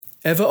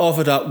Ever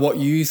offered up what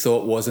you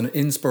thought was an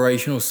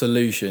inspirational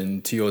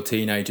solution to your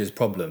teenager's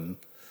problem,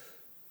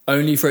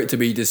 only for it to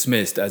be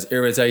dismissed as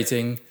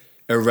irritating,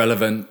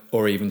 irrelevant,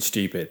 or even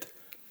stupid?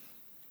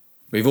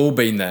 We've all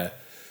been there.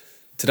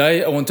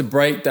 Today, I want to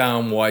break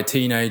down why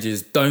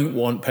teenagers don't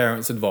want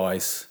parents'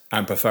 advice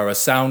and prefer a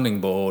sounding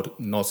board,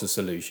 not a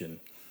solution.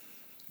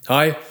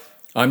 Hi,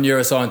 I'm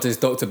neuroscientist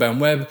Dr. Ben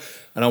Webb,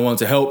 and I want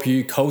to help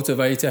you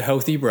cultivate a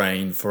healthy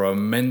brain for a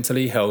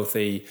mentally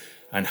healthy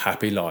and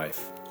happy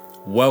life.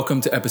 Welcome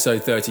to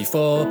episode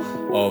 34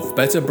 of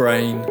Better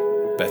Brain,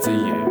 Better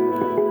You.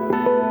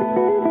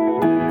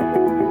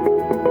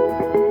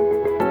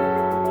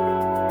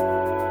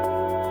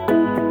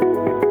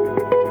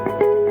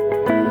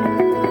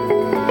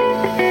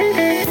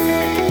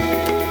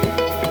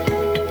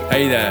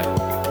 Hey there,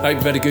 hope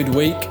you've had a good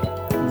week.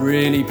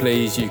 Really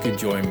pleased you could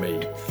join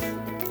me.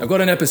 I've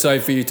got an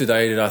episode for you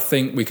today that I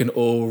think we can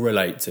all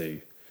relate to.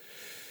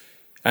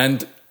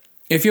 And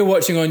if you're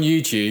watching on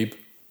YouTube,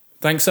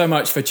 thanks so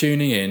much for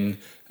tuning in,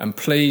 and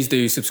please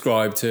do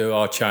subscribe to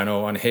our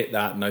channel and hit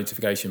that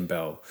notification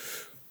bell.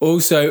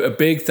 Also, a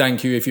big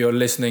thank you if you're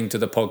listening to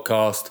the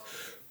podcast.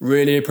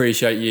 Really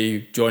appreciate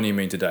you joining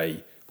me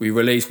today. We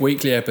release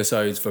weekly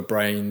episodes for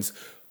brains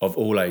of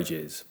all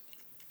ages.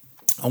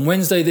 On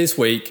Wednesday this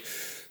week,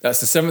 that's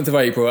the 7th of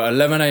April at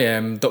 11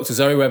 a.m, Dr.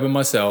 Zoe Webb and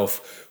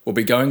myself will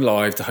be going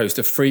live to host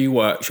a free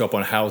workshop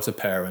on how to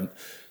parent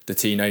the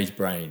teenage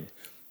brain.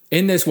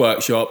 In this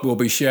workshop, we'll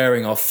be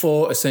sharing our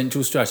 4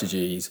 essential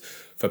strategies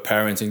for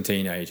parenting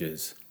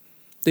teenagers.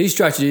 These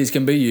strategies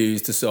can be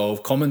used to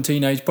solve common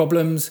teenage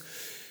problems,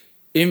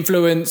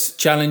 influence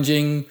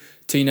challenging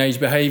teenage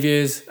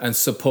behaviours, and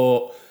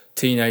support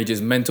teenagers'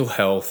 mental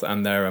health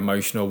and their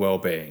emotional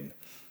well-being.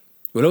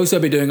 We'll also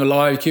be doing a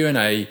live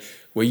Q&A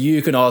where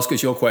you can ask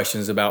us your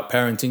questions about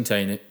parenting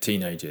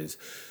teenagers.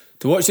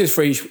 To watch this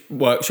free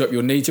workshop,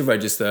 you'll need to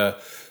register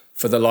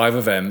for the live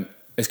event.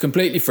 It's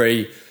completely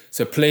free,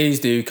 so please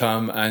do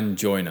come and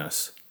join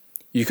us.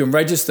 You can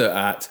register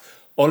at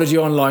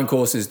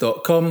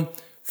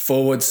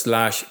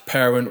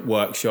ologyonlinecourses.com/parent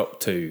workshop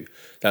 2.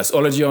 That's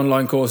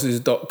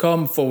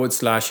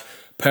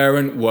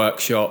ologyonlinecourses.com/parent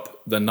workshop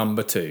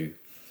 2.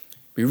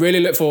 We really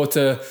look forward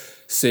to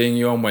seeing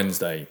you on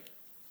Wednesday.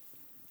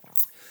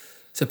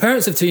 So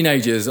parents of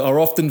teenagers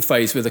are often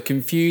faced with a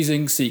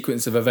confusing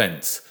sequence of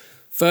events.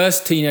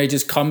 First,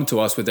 teenagers come to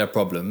us with their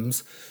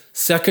problems.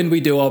 Second, we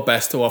do our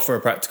best to offer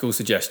practical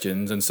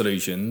suggestions and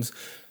solutions.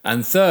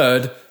 And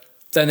third,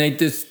 then they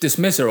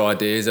dismiss our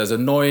ideas as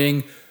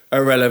annoying,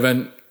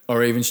 irrelevant,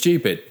 or even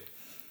stupid.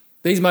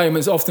 These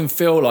moments often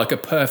feel like a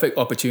perfect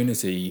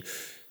opportunity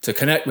to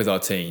connect with our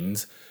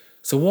teens.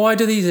 So why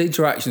do these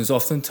interactions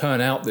often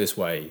turn out this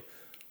way?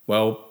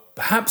 Well,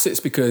 perhaps it's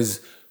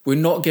because we're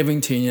not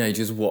giving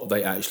teenagers what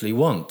they actually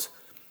want.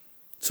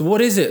 So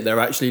what is it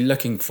they're actually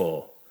looking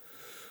for?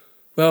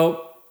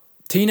 Well,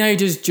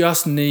 teenagers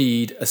just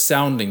need a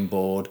sounding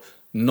board,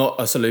 not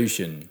a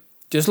solution.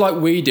 Just like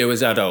we do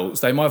as adults,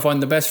 they might find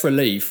the best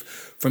relief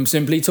from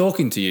simply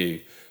talking to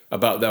you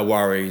about their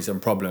worries and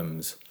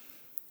problems.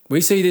 We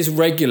see this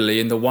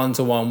regularly in the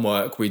one-to-one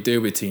work we do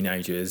with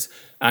teenagers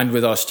and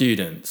with our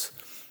students.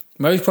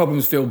 Most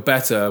problems feel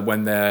better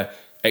when they're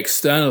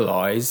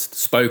externalized,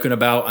 spoken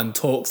about and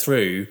talked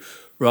through,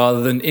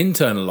 rather than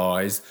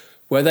internalized,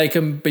 where they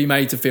can be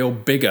made to feel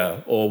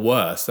bigger or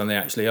worse than they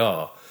actually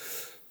are.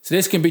 So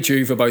this can be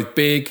true for both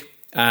big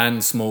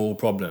and small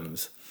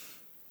problems.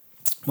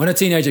 When a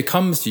teenager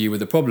comes to you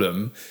with a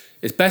problem,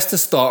 it's best to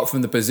start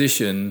from the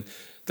position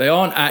they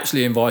aren't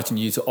actually inviting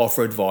you to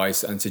offer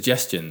advice and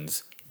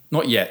suggestions.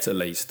 Not yet, at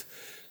least.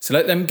 So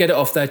let them get it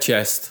off their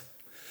chest.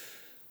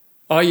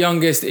 Our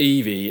youngest,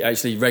 Evie,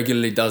 actually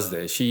regularly does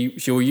this. She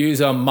will use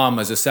her mum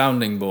as a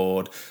sounding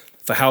board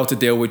for how to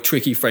deal with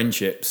tricky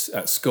friendships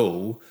at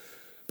school.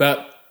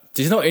 But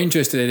she's not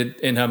interested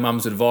in her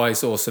mum's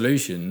advice or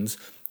solutions.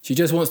 She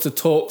just wants to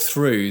talk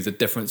through the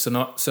different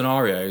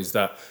scenarios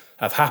that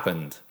have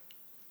happened.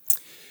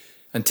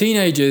 And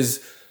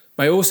teenagers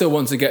may also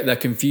want to get their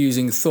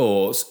confusing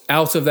thoughts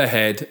out of their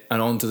head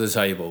and onto the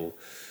table.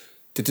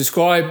 To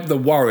describe the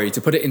worry, to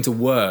put it into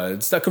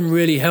words, that can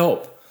really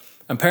help.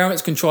 And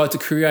parents can try to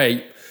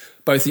create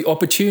both the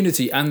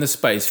opportunity and the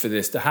space for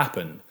this to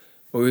happen.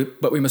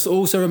 But we must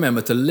also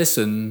remember to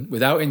listen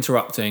without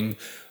interrupting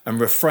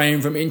and refrain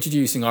from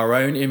introducing our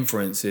own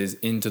inferences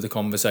into the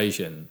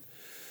conversation.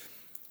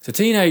 So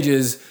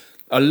teenagers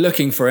are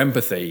looking for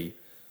empathy.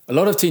 A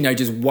lot of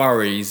teenagers'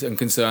 worries and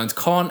concerns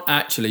can't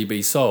actually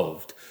be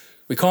solved.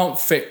 We can't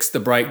fix the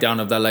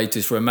breakdown of their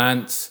latest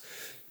romance,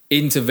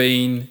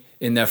 intervene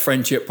in their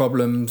friendship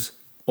problems,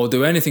 or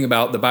do anything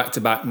about the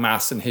back-to-back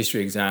maths and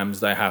history exams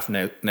they have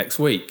next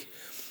week.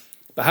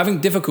 But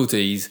having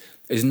difficulties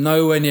is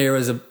nowhere near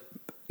as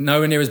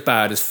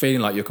bad as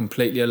feeling like you're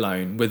completely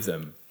alone with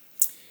them.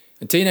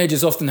 And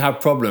teenagers often have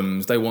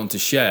problems they want to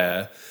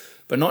share,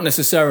 but not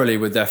necessarily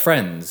with their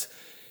friends.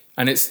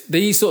 And it's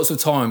these sorts of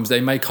times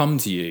they may come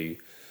to you,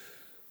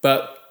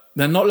 but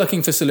they're not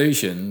looking for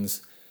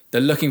solutions,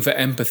 they're looking for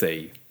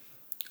empathy.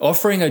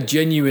 Offering a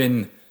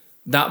genuine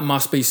that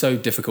must be so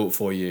difficult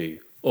for you.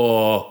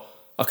 Or,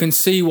 I can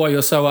see why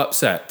you're so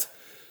upset.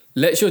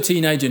 Let your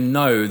teenager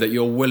know that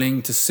you're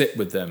willing to sit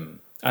with them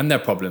and their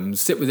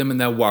problems, sit with them in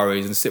their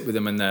worries, and sit with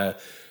them in their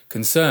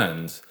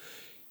concerns.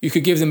 You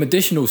could give them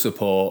additional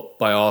support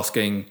by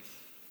asking,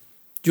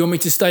 do you want me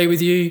to stay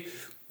with you,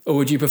 or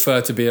would you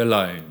prefer to be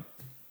alone?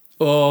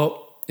 Or,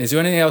 is there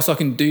anything else I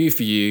can do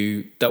for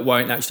you that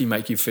won't actually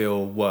make you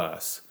feel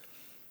worse?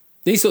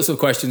 These sorts of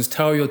questions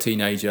tell your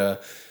teenager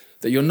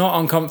that you're not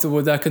uncomfortable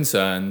with their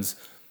concerns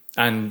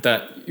and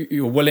that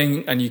you're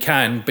willing and you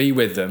can be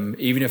with them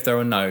even if there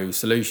are no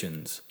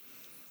solutions.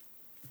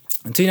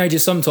 And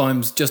teenagers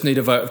sometimes just need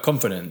a vote of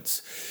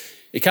confidence.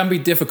 It can be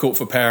difficult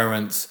for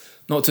parents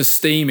not to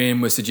steam in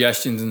with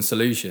suggestions and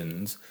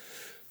solutions,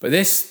 but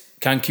this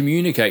can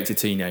communicate to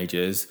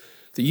teenagers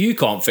that you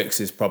can't fix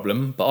this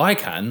problem, but I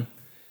can.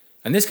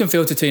 And this can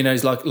feel to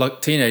teenagers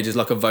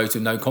like a vote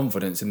of no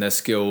confidence in their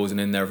skills and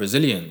in their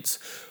resilience,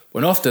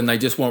 when often they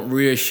just want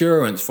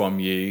reassurance from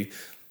you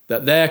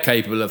that they're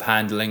capable of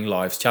handling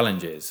life's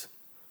challenges.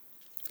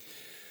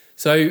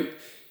 So,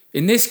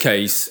 in this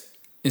case,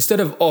 instead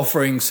of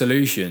offering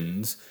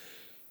solutions,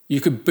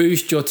 you could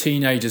boost your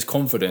teenager's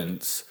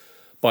confidence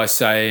by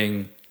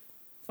saying,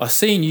 I've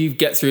seen you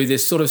get through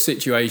this sort of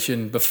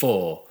situation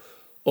before,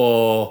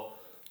 or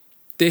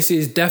this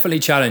is definitely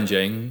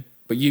challenging,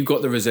 but you've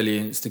got the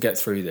resilience to get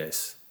through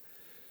this.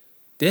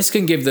 This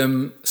can give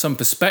them some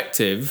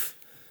perspective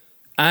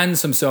and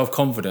some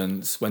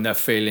self-confidence when they're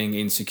feeling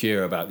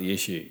insecure about the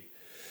issue.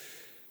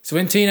 So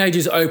when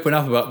teenagers open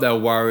up about their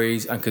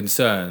worries and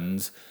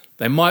concerns,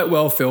 they might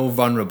well feel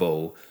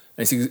vulnerable.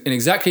 And it's in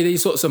exactly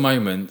these sorts of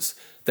moments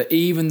that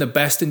even the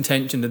best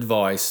intentioned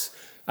advice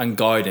and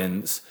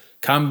guidance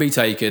can be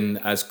taken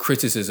as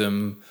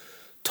criticism,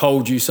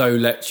 told you so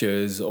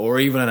lectures, or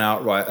even an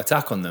outright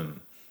attack on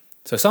them.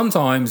 So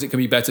sometimes it can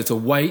be better to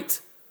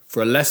wait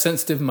for a less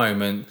sensitive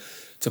moment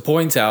to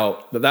point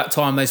out that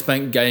time they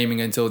spent gaming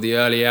until the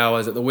early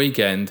hours at the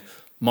weekend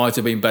might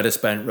have been better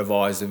spent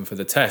revising for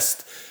the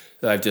test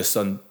that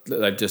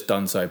they've just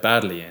done so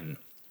badly in.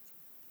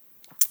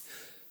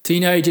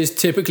 Teenagers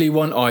typically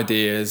want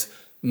ideas,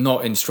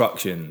 not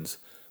instructions.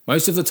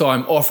 Most of the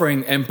time,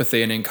 offering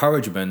empathy and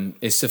encouragement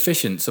is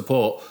sufficient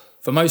support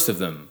for most of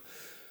them.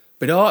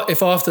 But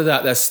if after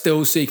that they're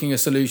still seeking a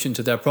solution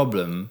to their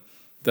problem,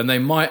 then they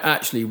might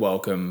actually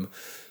welcome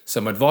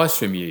some advice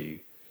from you.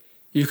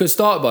 You could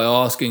start by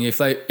asking if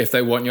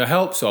they want your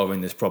help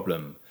solving this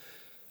problem.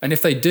 And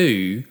if they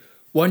do,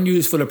 one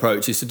useful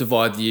approach is to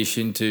divide the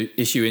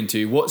issue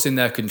into what's in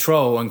their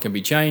control and can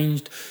be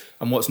changed,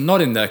 and what's not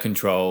in their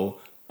control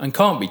and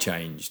can't be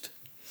changed.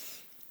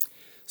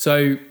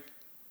 So,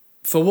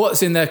 for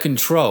what's in their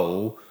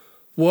control,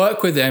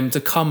 work with them to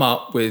come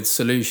up with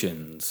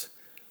solutions.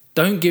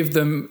 Don't give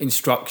them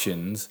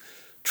instructions.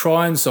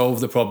 Try and solve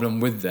the problem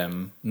with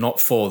them, not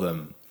for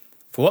them.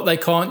 For what they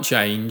can't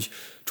change,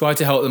 try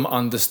to help them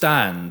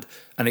understand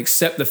and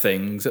accept the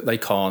things that they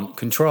can't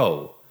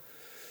control.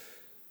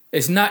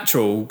 It's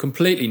natural,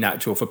 completely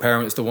natural, for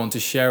parents to want to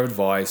share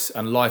advice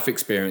and life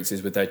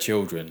experiences with their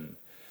children.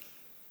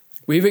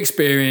 We've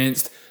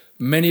experienced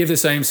many of the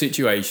same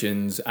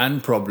situations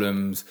and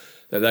problems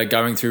that they're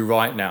going through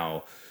right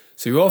now,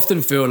 so we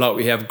often feel like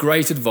we have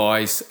great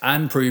advice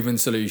and proven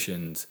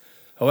solutions.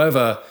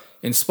 However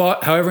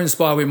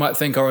inspired we might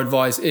think our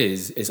advice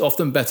is, it's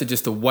often better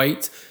just to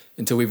wait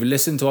until we've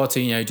listened to our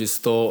teenagers'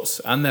 thoughts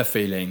and their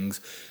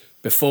feelings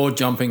before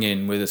jumping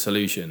in with a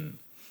solution.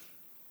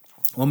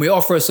 When we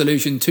offer a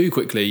solution too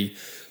quickly,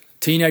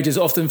 teenagers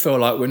often feel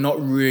like we're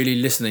not really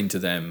listening to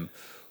them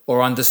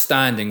or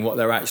understanding what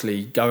they're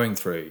actually going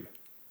through.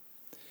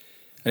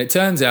 And it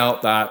turns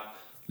out that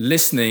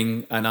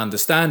listening and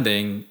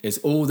understanding is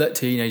all that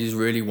teenagers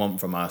really want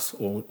from us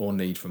or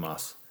need from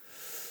us.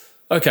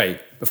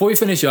 Okay, before we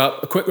finish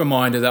up, a quick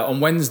reminder that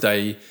on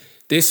Wednesday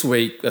this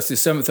week, that's the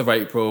 7th of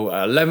April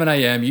at 11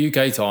 a.m.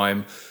 UK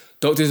time,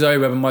 Dr. Zoe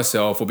Webb and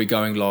myself will be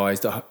going live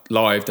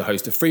to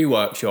host a free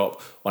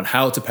workshop on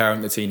how to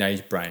parent the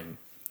teenage brain.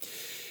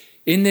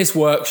 In this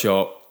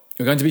workshop,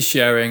 we're going to be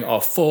sharing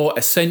our 4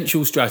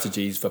 essential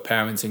strategies for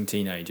parenting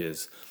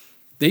teenagers.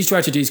 These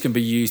strategies can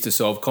be used to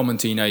solve common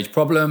teenage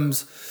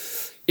problems,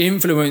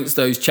 influence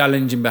those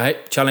challenging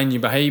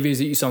behaviours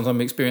that you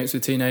sometimes experience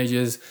with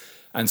teenagers,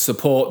 and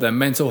support their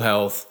mental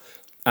health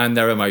and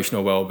their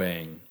emotional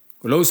well-being.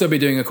 We'll also be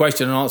doing a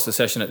question and answer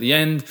session at the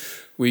end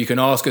where you can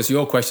ask us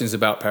your questions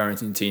about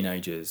parenting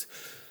teenagers.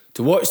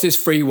 To watch this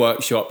free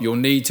workshop, you'll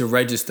need to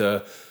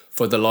register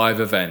for the live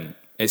event.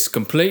 It's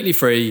completely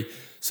free,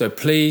 so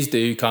please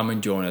do come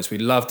and join us.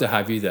 We'd love to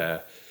have you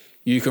there.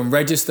 You can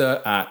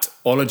register at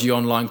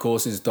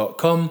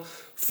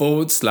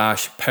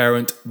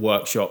ologyonlinecourses.com/parent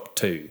workshop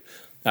 2.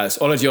 That's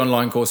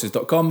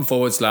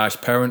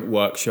ologyonlinecourses.com/parent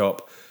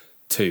workshop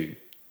 2.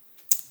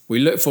 We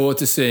look forward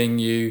to seeing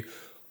you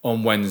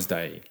on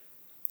Wednesday.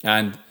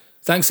 And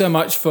thanks so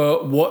much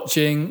for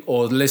watching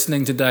or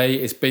listening today.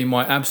 It's been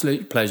my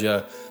absolute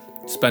pleasure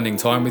spending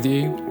time with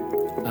you,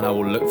 and I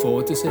will look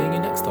forward to seeing you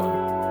next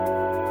time.